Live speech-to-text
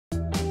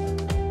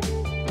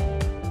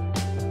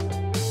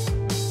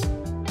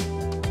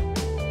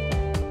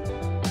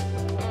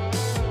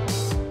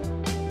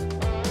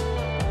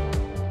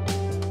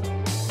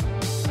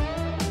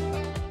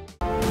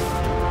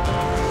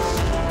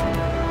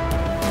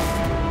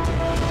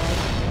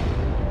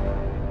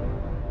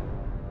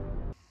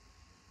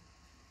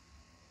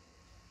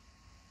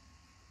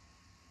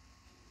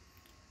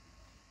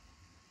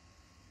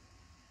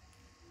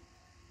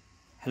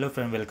Hello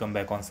friend, welcome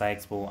back on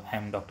SCIEXPO. I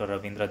am Dr.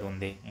 Ravindra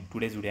Donde. In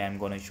today's video, I am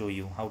going to show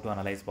you how to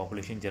analyze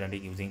population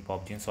genetic using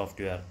Popgene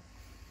software.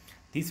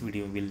 This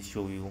video will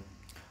show you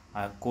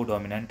a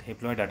co-dominant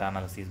haploid data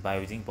analysis by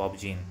using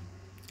Popgene.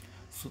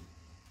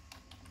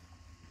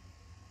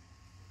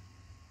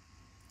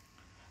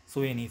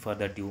 So any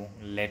further ado,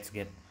 let's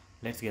get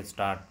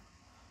started.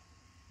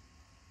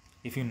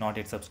 If you not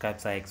yet subscribed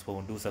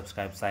SCIEXPO, do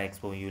subscribe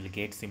SCIEXPO. You will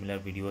get similar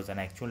videos and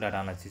actual data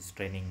analysis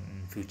training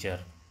in future.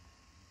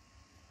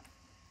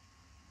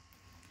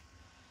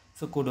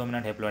 So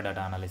co-dominant haploid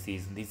data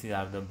analysis, these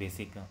are the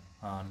basic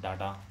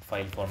data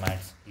file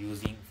formats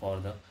using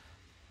for the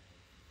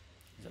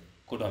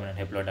co-dominant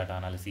haploid data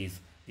analysis.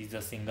 This is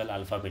a single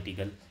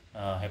alphabetical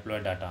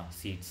haploid data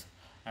sheets,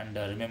 and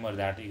remember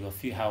that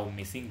if you have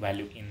missing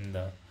value in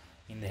the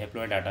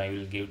haploid data,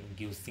 you will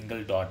give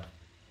single dot.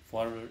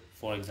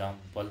 For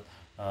example,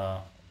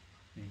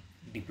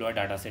 diploid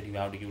data set, you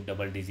have to give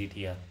double digit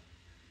here,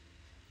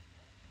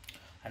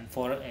 and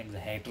for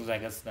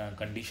heterozygous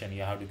condition,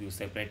 you have to give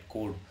separate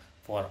code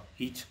for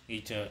each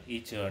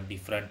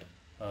different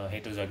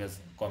heterozygous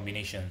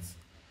combinations.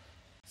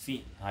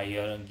 See, I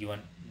here given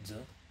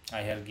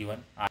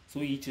so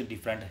each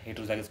different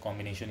heterozygous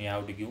combination you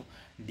have to give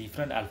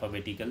different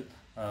alphabetical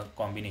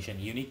combination,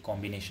 unique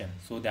combination,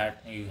 so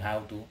that you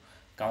have to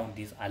count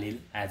this allele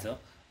as a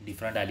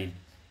different allele.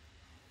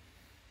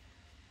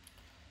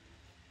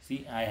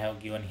 See, I have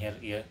given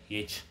here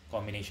H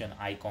combination,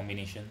 I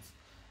combinations,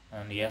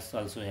 and yes,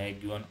 also I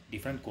have given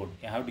different code.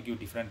 You have to give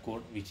different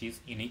code which is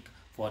unique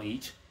for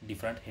each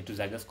different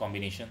heterozygous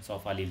combinations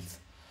of alleles.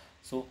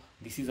 So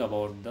this is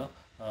about the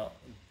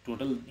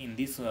total in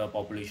this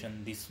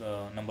population. This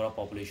number of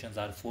populations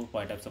are 4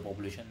 types of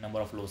population.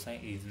 Number of loci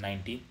is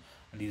 19,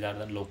 and these are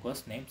the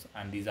locus names,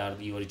 and these are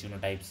your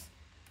genotypes.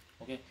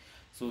 Okay,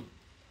 so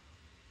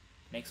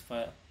next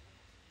for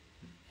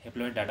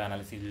haploid data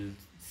analysis, we will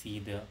see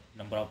the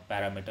number of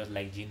parameters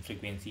like gene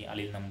frequency,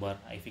 allele number,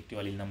 effective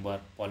allele number,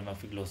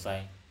 polymorphic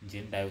loci,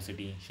 gene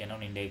diversity,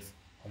 Shannon index,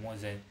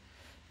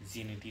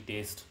 homogeneity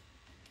test,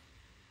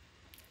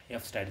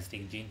 F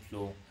statistic, gene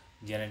flow,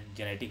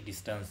 genetic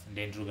distance,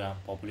 dendrogram,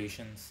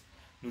 populations,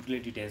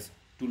 neutrality test,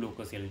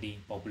 two-locus LD,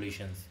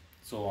 populations,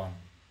 so on.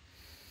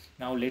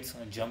 Now let's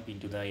jump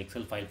into the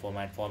Excel file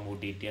format for more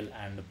detail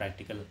and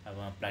practical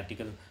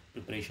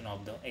preparation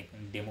of the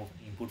demo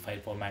input file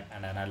format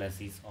and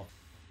analysis of.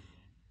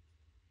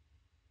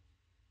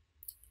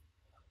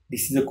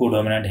 This is the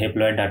co-dominant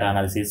haploid data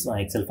analysis on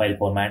Excel file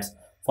formats.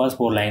 First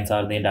 4 lines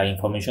are the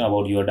information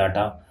about your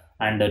data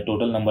and the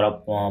total number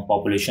of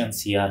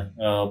populations here.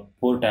 5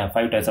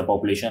 types of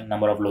population.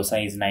 Number of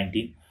loci is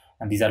 19,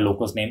 and these are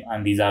locus name,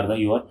 and these are the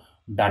your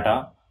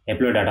data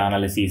haploid data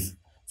analysis.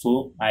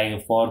 So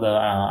for the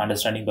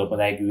understanding purpose,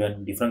 I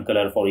given different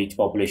color for each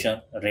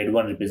population. Red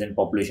one represent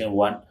population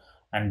 1,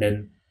 and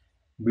then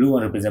blue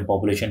one represent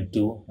population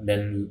 2, and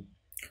then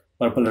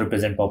purple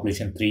represent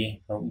population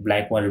 3,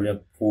 black one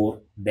represent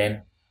 4,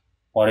 then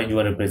orange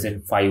one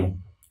represent 5.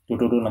 So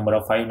total number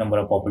of 5 number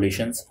of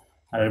populations.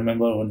 And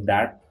remember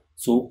that.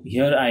 So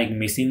here I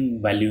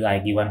missing value, I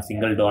given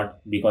single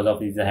dot because of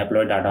this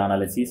haploid data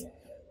analysis.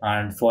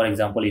 And for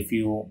example, if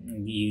you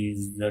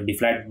use the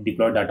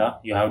diploid data,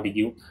 you have to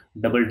give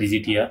double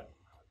digit here.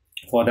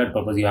 For that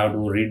purpose, you have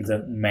to read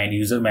the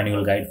user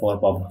manual guide for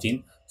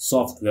Popgene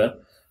software,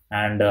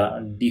 and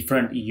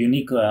different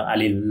unique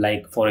allele,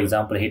 like for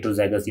example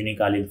heterozygous unique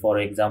allele, for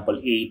example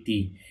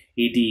 80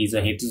 is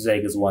a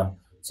heterozygous one.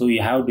 So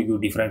you have to give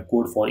different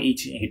code for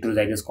each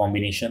heterozygous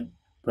combination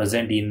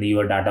present in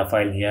your data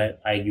file. Here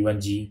I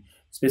given G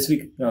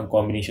specific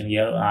combination,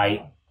 here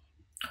I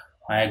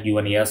have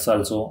given S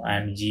also,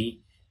 and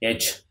G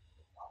H,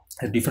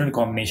 a different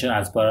combination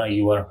as per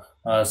your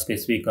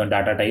specific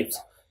data types.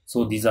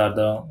 So these are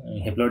the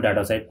haploid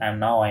data set, and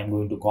now I am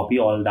going to copy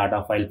all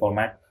data file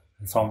format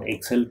from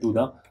Excel to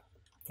the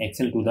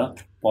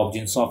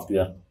Popgene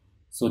software.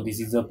 So this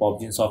is the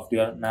Popgene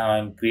software. Now I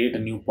am create a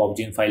new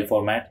Popgene file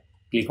format.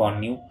 Click on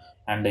new,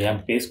 and I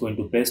am going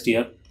to paste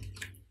here.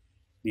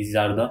 These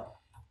are the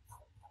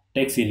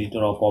text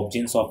editor of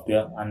Popgene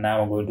software, and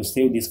now I'm going to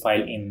save this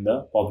file in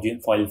the Popgene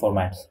file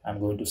format. I'm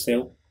going to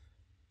save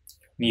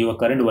in your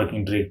current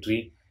working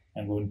directory.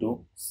 I'm going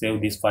to save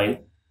this file.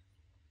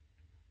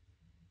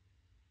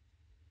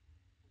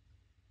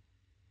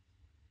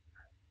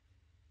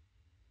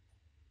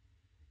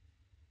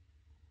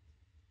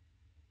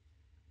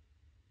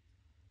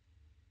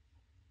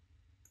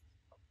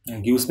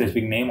 And give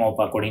specific name of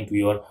according to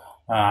your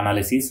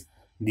analysis.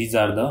 These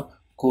are the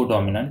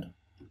co-dominant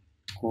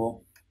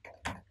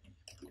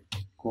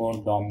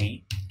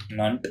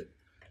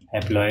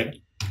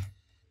haploid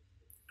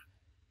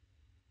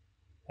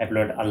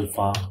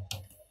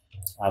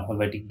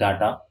alphabetic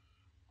data.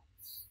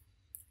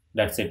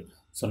 That's it.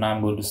 So now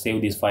I'm going to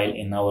save this file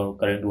in our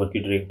current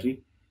working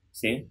directory.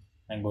 Save.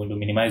 I'm going to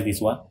minimize this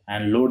one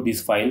and load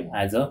this file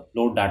as a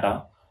load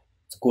data.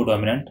 It's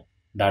co-dominant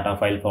data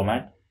file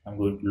format. I'm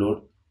going to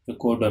load the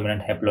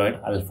co-dominant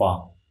haploid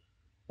alpha.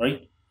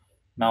 Right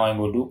now I'm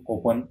going to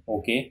open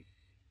OK.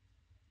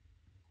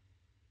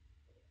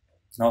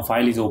 Now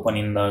file is open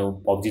in the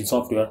Popgene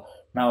software.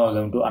 Now I'm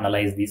going to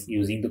analyze this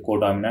using the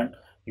Co-Dominant.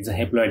 It's a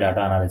haploid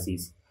data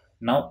analysis.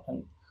 Now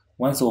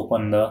once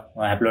open the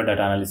haploid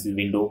data analysis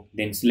window,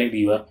 then select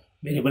your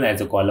variable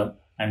as a column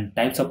and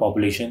types of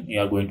population you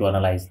are going to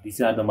analyze.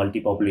 These are the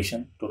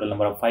multi-population, total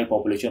number of 5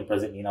 population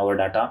present in our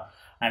data,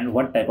 and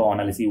what type of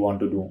analysis you want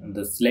to do.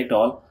 The select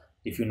all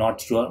if you're not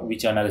sure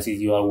which analysis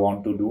you are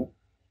want to do.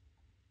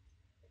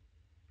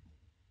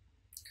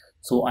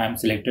 So I am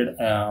selected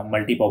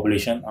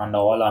multi-population and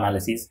all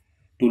analysis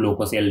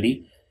Two-locus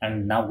LD,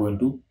 and now going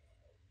to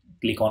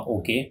click on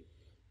OK,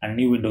 and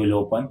new window will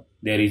open.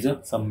 There is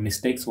some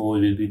mistakes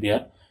will be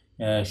there.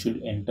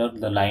 Should enter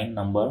the line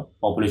number,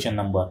 population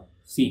number.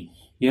 See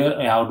here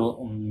I have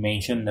to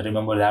mention,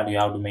 remember that you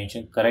have to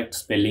mention correct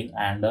spelling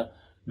and the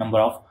number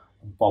of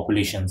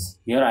populations.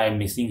 Here I am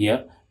missing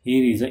here.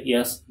 Here is a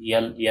S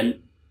L L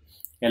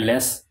L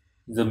S.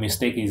 The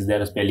mistake is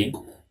there spelling.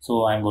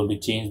 So I am going to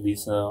change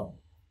this.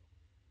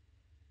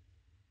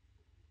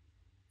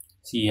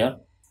 See here,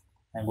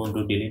 I'm going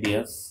to delete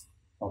yes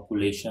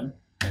population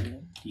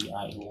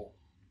TIO.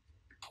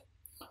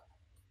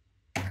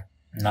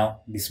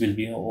 Now this will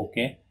be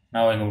okay.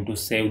 Now I'm going to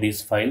save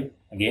this file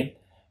again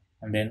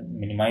and then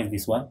minimize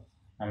this one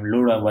and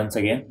load once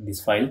again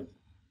this file.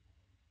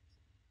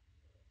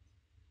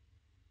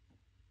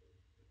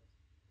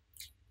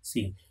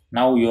 See,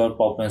 now your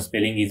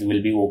spelling is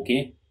will be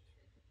okay.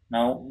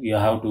 Now you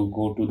have to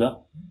go to the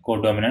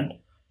Co-Dominant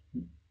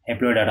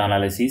haploid data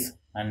analysis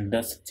and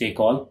just check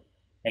all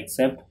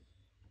except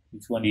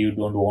which one you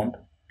don't want.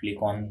 Click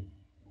on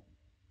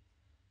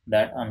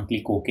that and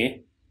click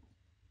OK.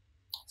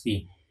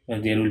 See,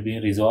 there will be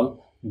resolve.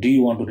 Do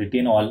you want to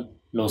retain all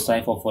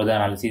loci for further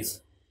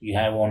analysis? You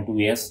have want to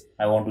yes,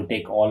 I want to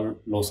take all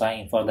loci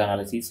in further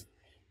analysis.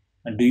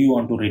 And do you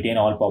want to retain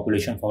all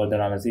population for further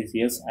analysis?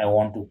 Yes, I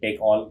want to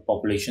take all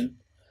population.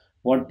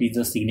 What is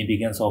the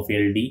significance of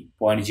LD?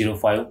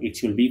 0.05. It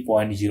should be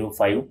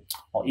 0.05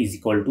 or is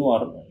equal to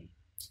or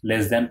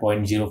less than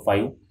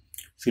 0.05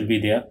 should be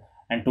there.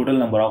 And total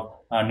number of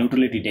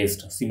neutrality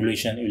test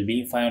simulation will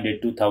be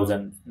 500 to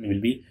 1000,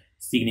 will be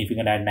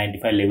significant at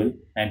 95 level,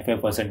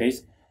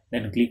 95%.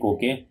 Then click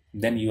OK.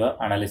 Then your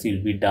analysis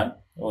will be done.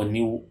 A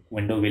new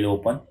window will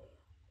open.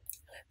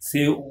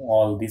 Save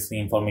all this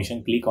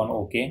information. Click on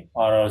OK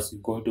or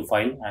go to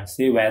file and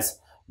save as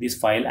this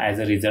file as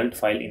a result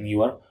file in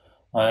your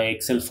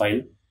Excel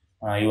file,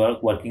 your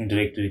working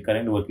directory,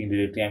 current working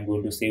directory. I'm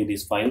going to save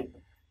this file.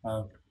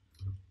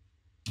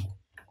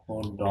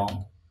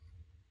 Co-Dom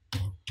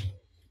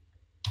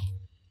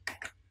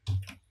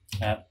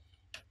app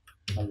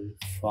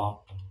alpha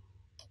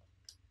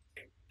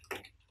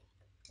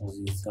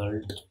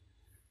result.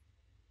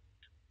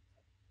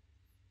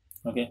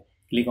 Okay,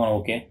 click on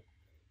OK.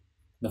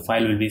 The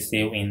file will be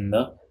saved in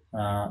the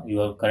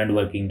your current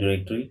working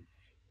directory.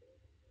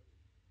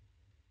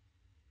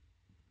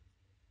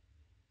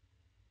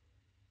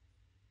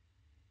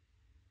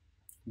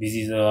 This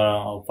is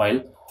a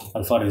file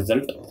alpha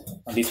result,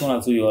 and this one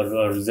also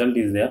your result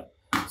is there.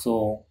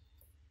 So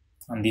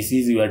and this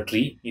is your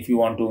tree. If you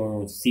want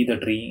to see the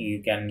tree,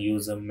 you can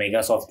use a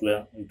mega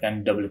software. You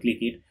can double click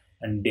it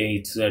and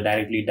it's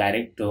directly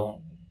direct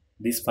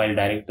this file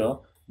direct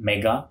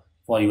mega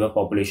for your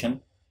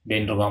population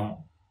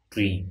dendrogram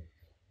tree,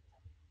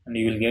 and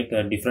you will get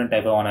a different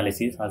type of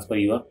analysis as per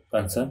your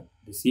concern.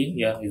 You see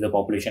here is the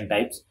population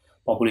types.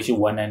 Population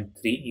 1 and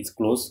 3 is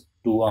close,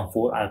 2 and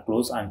 4 are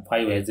close, and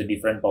 5 has a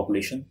different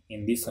population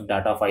in this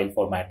data file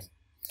format.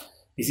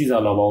 This is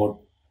all about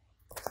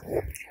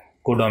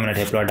Co-Dominant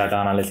haploid data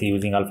analysis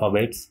using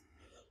alphabets.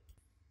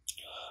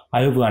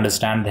 I hope you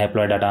understand the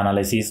haploid data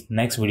analysis.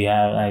 Next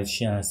video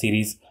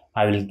series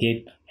I will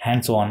get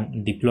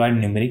hands-on deployed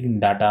numeric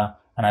data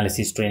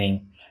analysis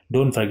training.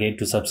 Don't forget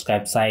to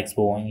subscribe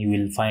SCIEXPO. You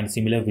will find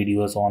similar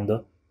videos on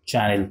the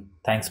channel.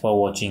 Thanks for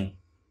watching.